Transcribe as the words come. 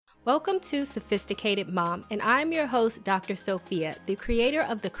Welcome to Sophisticated Mom, and I'm your host, Dr. Sophia, the creator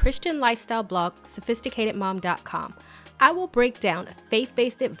of the Christian lifestyle blog, sophisticatedmom.com. I will break down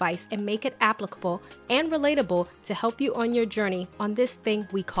faith-based advice and make it applicable and relatable to help you on your journey on this thing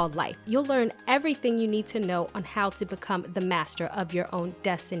we call life. You'll learn everything you need to know on how to become the master of your own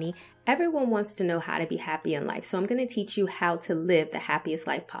destiny. Everyone wants to know how to be happy in life, so I'm going to teach you how to live the happiest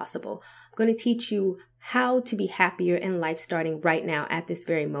life possible. I'm going to teach you how to be happier in life starting right now at this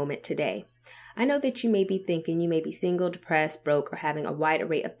very moment today. I know that you may be thinking you may be single, depressed, broke, or having a wide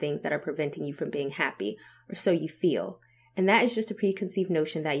array of things that are preventing you from being happy, or so you feel. And that is just a preconceived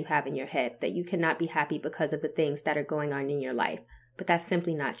notion that you have in your head, that you cannot be happy because of the things that are going on in your life. But that's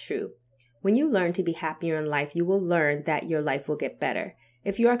simply not true. When you learn to be happier in life, you will learn that your life will get better.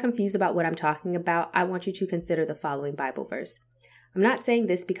 If you are confused about what I'm talking about, I want you to consider the following Bible verse. I'm not saying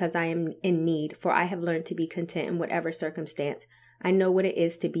this because I am in need, for I have learned to be content in whatever circumstance. I know what it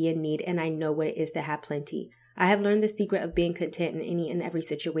is to be in need, and I know what it is to have plenty. I have learned the secret of being content in any and every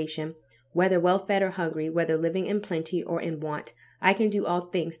situation. Whether well-fed or hungry, whether living in plenty or in want, I can do all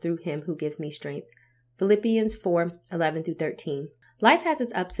things through him who gives me strength. Philippians 4:11-13. Life has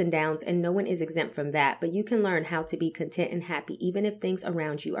its ups and downs, and no one is exempt from that, but you can learn how to be content and happy even if things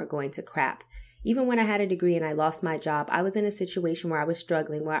around you are going to crap. Even when I had a degree and I lost my job, I was in a situation where I was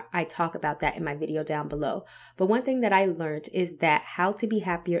struggling, where I talk about that in my video down below. But one thing that I learned is that how to be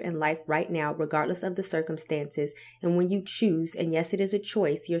happier in life right now, regardless of the circumstances, and when you choose, and yes, it is a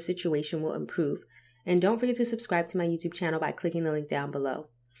choice, your situation will improve. And don't forget to subscribe to my YouTube channel by clicking the link down below.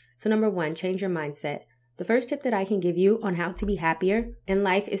 So number 1, change your mindset. The first tip that I can give you on how to be happier in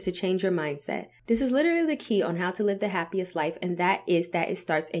life is to change your mindset. This is literally the key on how to live the happiest life, and that is that it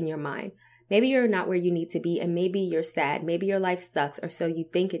starts in your mind. Maybe you're not where you need to be, and maybe you're sad. Maybe your life sucks, or so you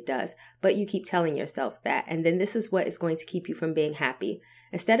think it does, but you keep telling yourself that. And then this is what is going to keep you from being happy.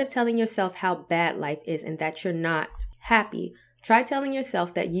 Instead of telling yourself how bad life is and that you're not happy, try telling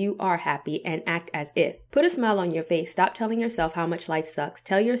yourself that you are happy and act as if. Put a smile on your face. Stop telling yourself how much life sucks.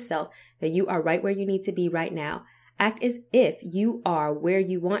 Tell yourself that you are right where you need to be right now. Act as if you are where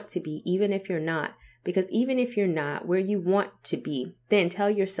you want to be, even if you're not. Because even if you're not where you want to be, then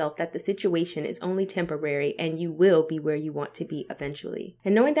tell yourself that the situation is only temporary and you will be where you want to be eventually.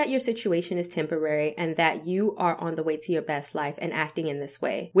 And knowing that your situation is temporary and that you are on the way to your best life and acting in this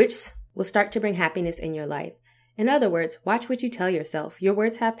way, which will start to bring happiness in your life. In other words, watch what you tell yourself. Your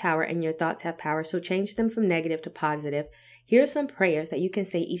words have power and your thoughts have power, so change them from negative to positive. Here are some prayers that you can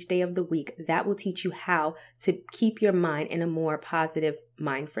say each day of the week that will teach you how to keep your mind in a more positive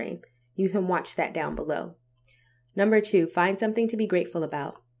mind frame. You can watch that down below. Number 2, find something to be grateful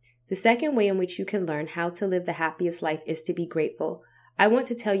about. The second way in which you can learn how to live the happiest life is to be grateful. I want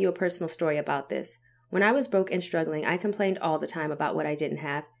to tell you a personal story about this. When I was broke and struggling, I complained all the time about what I didn't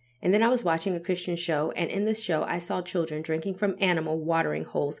have. And then I was watching a Christian show, and in this show, I saw children drinking from animal watering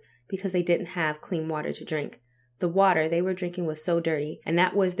holes because they didn't have clean water to drink. The water they were drinking was so dirty, and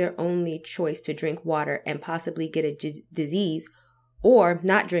that was their only choice to drink water and possibly get a disease or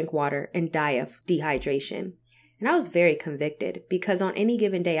not drink water and die of dehydration. And I was very convicted because on any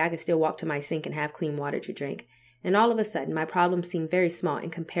given day, I could still walk to my sink and have clean water to drink. And all of a sudden, my problem seemed very small in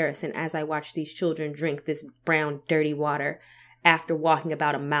comparison as I watched these children drink this brown, dirty water after walking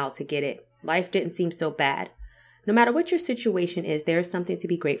about a mile to get it. Life didn't seem so bad. No matter what your situation is, there is something to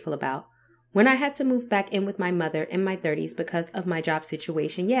be grateful about. When I had to move back in with my mother in my 30s because of my job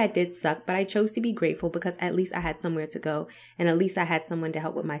situation, yeah, it did suck, but I chose to be grateful because at least I had somewhere to go, and at least I had someone to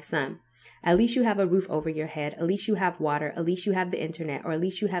help with my son. At least you have a roof over your head, at least you have water, at least you have the internet, or at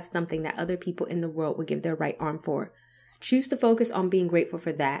least you have something that other people in the world would give their right arm for. Choose to focus on being grateful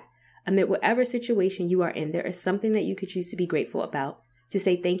for that. Amid whatever situation you are in, there is something that you could choose to be grateful about. To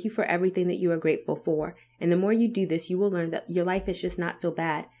say thank you for everything that you are grateful for. And the more you do this, you will learn that your life is just not so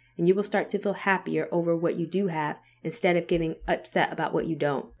bad. And you will start to feel happier over what you do have instead of getting upset about what you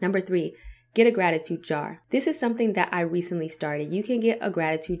don't. Number 3, get a gratitude jar. This is something that I recently started. You can get a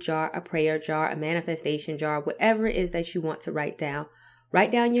gratitude jar, a prayer jar, a manifestation jar, whatever it is that you want to write down. Write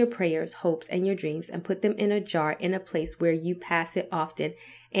down your prayers, hopes, and your dreams and put them in a jar in a place where you pass it often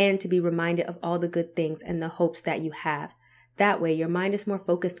and to be reminded of all the good things and the hopes that you have. That way, your mind is more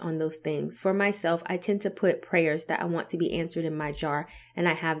focused on those things. For myself, I tend to put prayers that I want to be answered in my jar, and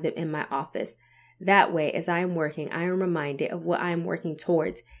I have them in my office. That way, as I am working, I am reminded of what I am working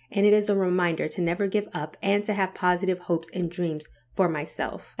towards, and it is a reminder to never give up and to have positive hopes and dreams for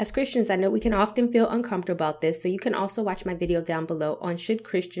myself. As Christians, I know we can often feel uncomfortable about this, so you can also watch my video down below on should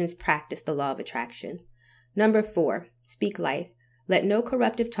Christians practice the law of attraction. Number 4, speak life. Let no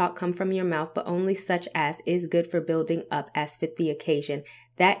corruptive talk come from your mouth, but only such as is good for building up as fit the occasion,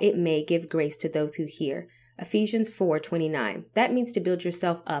 that it may give grace to those who hear. Ephesians 4:29. That means to build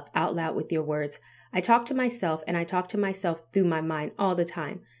yourself up out loud with your words. I talk to myself, and I talk to myself through my mind all the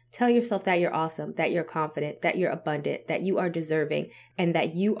time. Tell yourself that you're awesome, that you're confident, that you're abundant, that you are deserving, and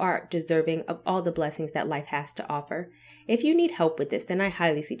that you are deserving of all the blessings that life has to offer. If you need help with this, then I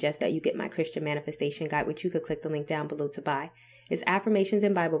highly suggest that you get my Christian Manifestation Guide, which you could click the link down below to buy. It's affirmations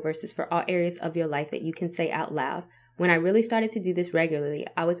and Bible verses for all areas of your life that you can say out loud. When I really started to do this regularly,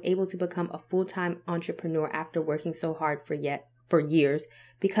 I was able to become a full-time entrepreneur after working so hard for years,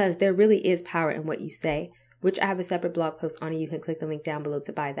 because there really is power in what you say, which I have a separate blog post on, and you can click the link down below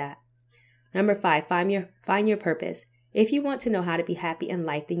to buy that. Number 5, find your purpose. If you want to know how to be happy in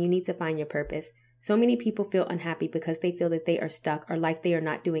life, then you need to find your purpose. So many people feel unhappy because they feel that they are stuck or like they are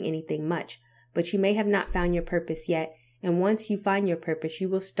not doing anything much. But you may have not found your purpose yet. And once you find your purpose, you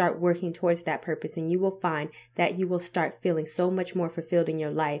will start working towards that purpose, and you will find that you will start feeling so much more fulfilled in your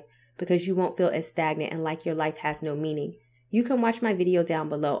life because you won't feel as stagnant and like your life has no meaning. You can watch my video down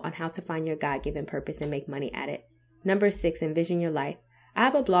below on how to find your God-given purpose and make money at it. Number 6, envision your life. I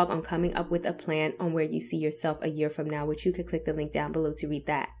have a blog on coming up with a plan on where you see yourself a year from now, which you could click the link down below to read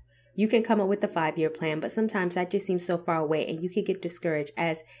that. You can come up with a 5-year plan, but sometimes that just seems so far away and you could get discouraged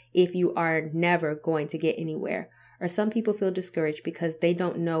as if you are never going to get anywhere. Or some people feel discouraged because they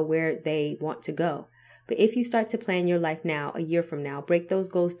don't know where they want to go. But if you start to plan your life now, a year from now, break those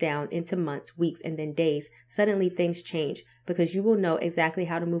goals down into months, weeks, and then days, suddenly things change because you will know exactly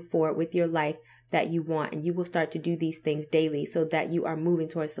how to move forward with your life that you want. And you will start to do these things daily so that you are moving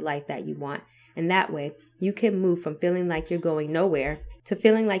towards the life that you want. And that way, you can move from feeling like you're going nowhere to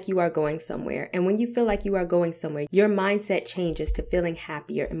feeling like you are going somewhere. And when you feel like you are going somewhere, your mindset changes to feeling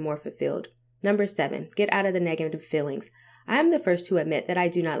happier and more fulfilled. Number 7, get out of the negative feelings. I am the first to admit that I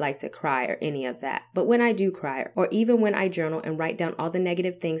do not like to cry or any of that. But when I do cry, or even when I journal and write down all the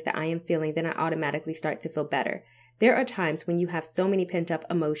negative things that I am feeling, then I automatically start to feel better. There are times when you have so many pent-up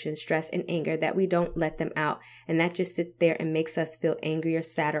emotions, stress, and anger that we don't let them out, and that just sits there and makes us feel angrier,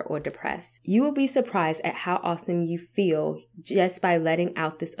 sadder, or depressed. You will be surprised at how awesome you feel just by letting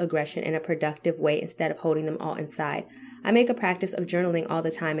out this aggression in a productive way instead of holding them all inside. I make a practice of journaling all the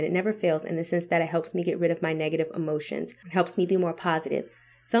time, and it never fails in the sense that it helps me get rid of my negative emotions. It helps me be more positive.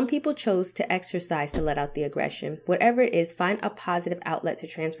 Some people chose to exercise to let out the aggression. Whatever it is, find a positive outlet to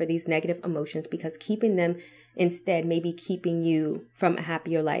transfer these negative emotions, because keeping them instead may be keeping you from a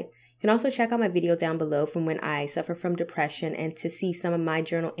happier life. You can also check out my video down below from when I suffer from depression and to see some of my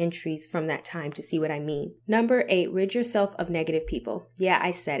journal entries from that time to see what I mean. Number 8, rid yourself of negative people. Yeah,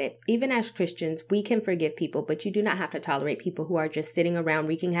 I said it. Even as Christians, we can forgive people, but you do not have to tolerate people who are just sitting around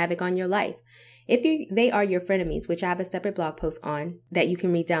wreaking havoc on your life. If they are your frenemies, which I have a separate blog post on that you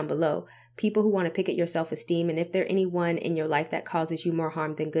can read down below, people who want to pick at your self-esteem, and if there anyone in your life that causes you more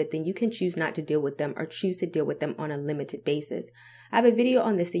harm than good, then you can choose not to deal with them or choose to deal with them on a limited basis. I have a video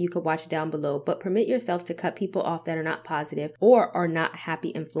on this that you could watch down below, but permit yourself to cut people off that are not positive or are not happy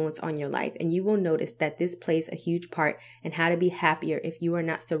influence on your life, and you will notice that this plays a huge part in how to be happier if you are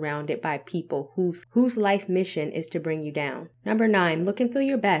not surrounded by people whose life mission is to bring you down. Number 9, look and feel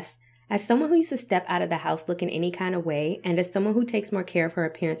your best. As someone who used to step out of the house looking any kind of way, and as someone who takes more care of her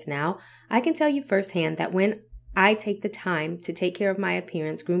appearance now, I can tell you firsthand that when I take the time to take care of my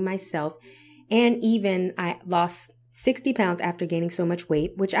appearance, groom myself, and even I lost 60 pounds after gaining so much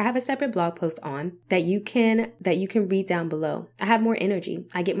weight, which I have a separate blog post on that you can read down below. I have more energy.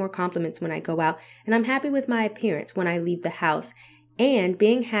 I get more compliments when I go out, and I'm happy with my appearance when I leave the house. And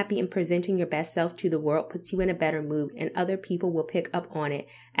being happy and presenting your best self to the world puts you in a better mood, and other people will pick up on it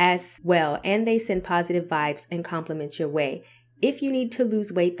as well. And they send positive vibes and compliments your way. If you need to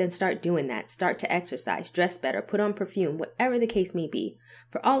lose weight, then start doing that. Start to exercise, dress better, put on perfume, whatever the case may be.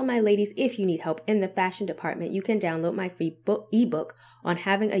 For all of my ladies, if you need help in the fashion department, you can download my free ebook on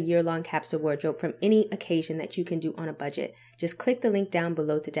having a year-long capsule wardrobe from any occasion that you can do on a budget. Just click the link down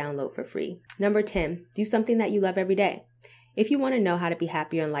below to download for free. Number 10, do something that you love every day. If you want to know how to be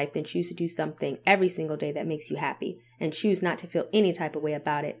happier in life, then choose to do something every single day that makes you happy, and choose not to feel any type of way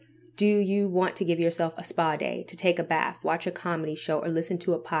about it. Do you want to give yourself a spa day, to take a bath, watch a comedy show, or listen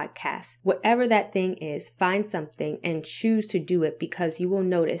to a podcast? Whatever that thing is, find something and choose to do it, because you will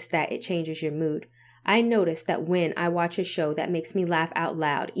notice that it changes your mood. I notice that when I watch a show that makes me laugh out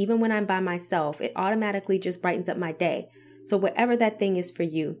loud, even when I'm by myself, it automatically just brightens up my day. So whatever that thing is for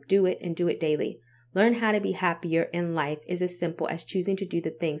you, do it, and do it daily. Learn how to be happier in life is as simple as choosing to do the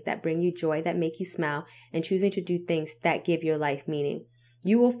things that bring you joy, that make you smile, and choosing to do things that give your life meaning.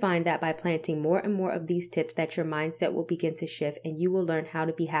 You will find that by planting more and more of these tips that your mindset will begin to shift and you will learn how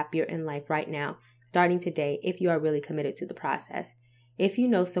to be happier in life right now, starting today, if you are really committed to the process. If you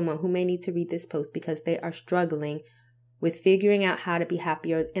know someone who may need to read this post because they are struggling with figuring out how to be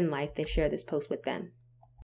happier in life, then share this post with them.